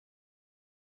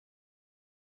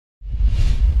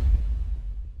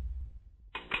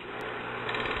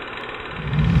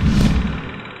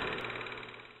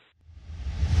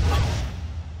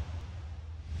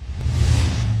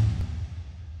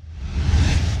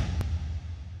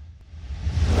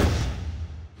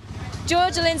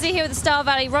Georgia Lindsay here with the Star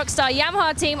Valley Rockstar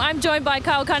Yamaha team. I'm joined by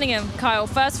Kyle Cunningham. Kyle,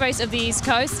 first race of the East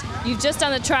Coast. You've just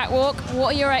done the track walk.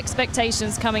 What are your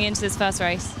expectations coming into this first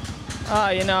race?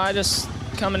 You know, I just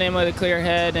coming in with a clear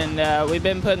head, and we've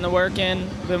been putting the work in.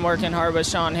 Been working hard with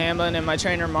Sean Hamlin and my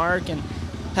trainer Mark, and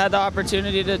had the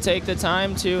opportunity to take the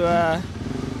time to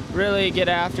really get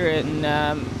after it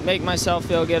and make myself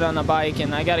feel good on the bike.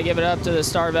 And I got to give it up to the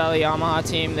Star Valley Yamaha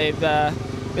team. They've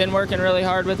been working really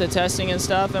hard with the testing and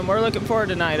stuff, and we're looking forward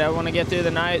to tonight. I want to get through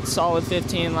the night, solid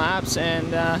 15 laps,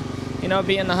 and you know,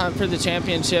 be in the hunt for the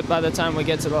championship by the time we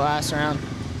get to the last round.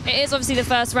 It is obviously the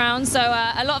first round, so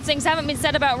a lot of things haven't been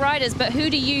said about riders, but who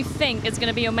do you think is going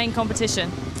to be your main competition?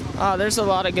 There's a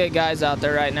lot of good guys out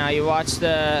there right now. You watch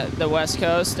the West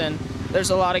Coast, and there's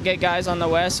a lot of good guys on the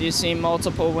West. You see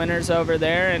multiple winners over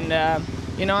there, and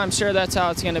you know, I'm sure that's how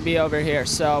it's going to be over here.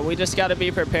 So we just got to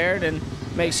be prepared and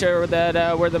make sure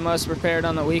that we're the most prepared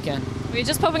on the weekend. We're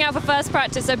just popping out for first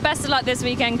practice, so best of luck this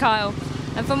weekend, Kyle.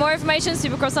 And for more information,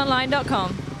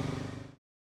 supercrossonline.com.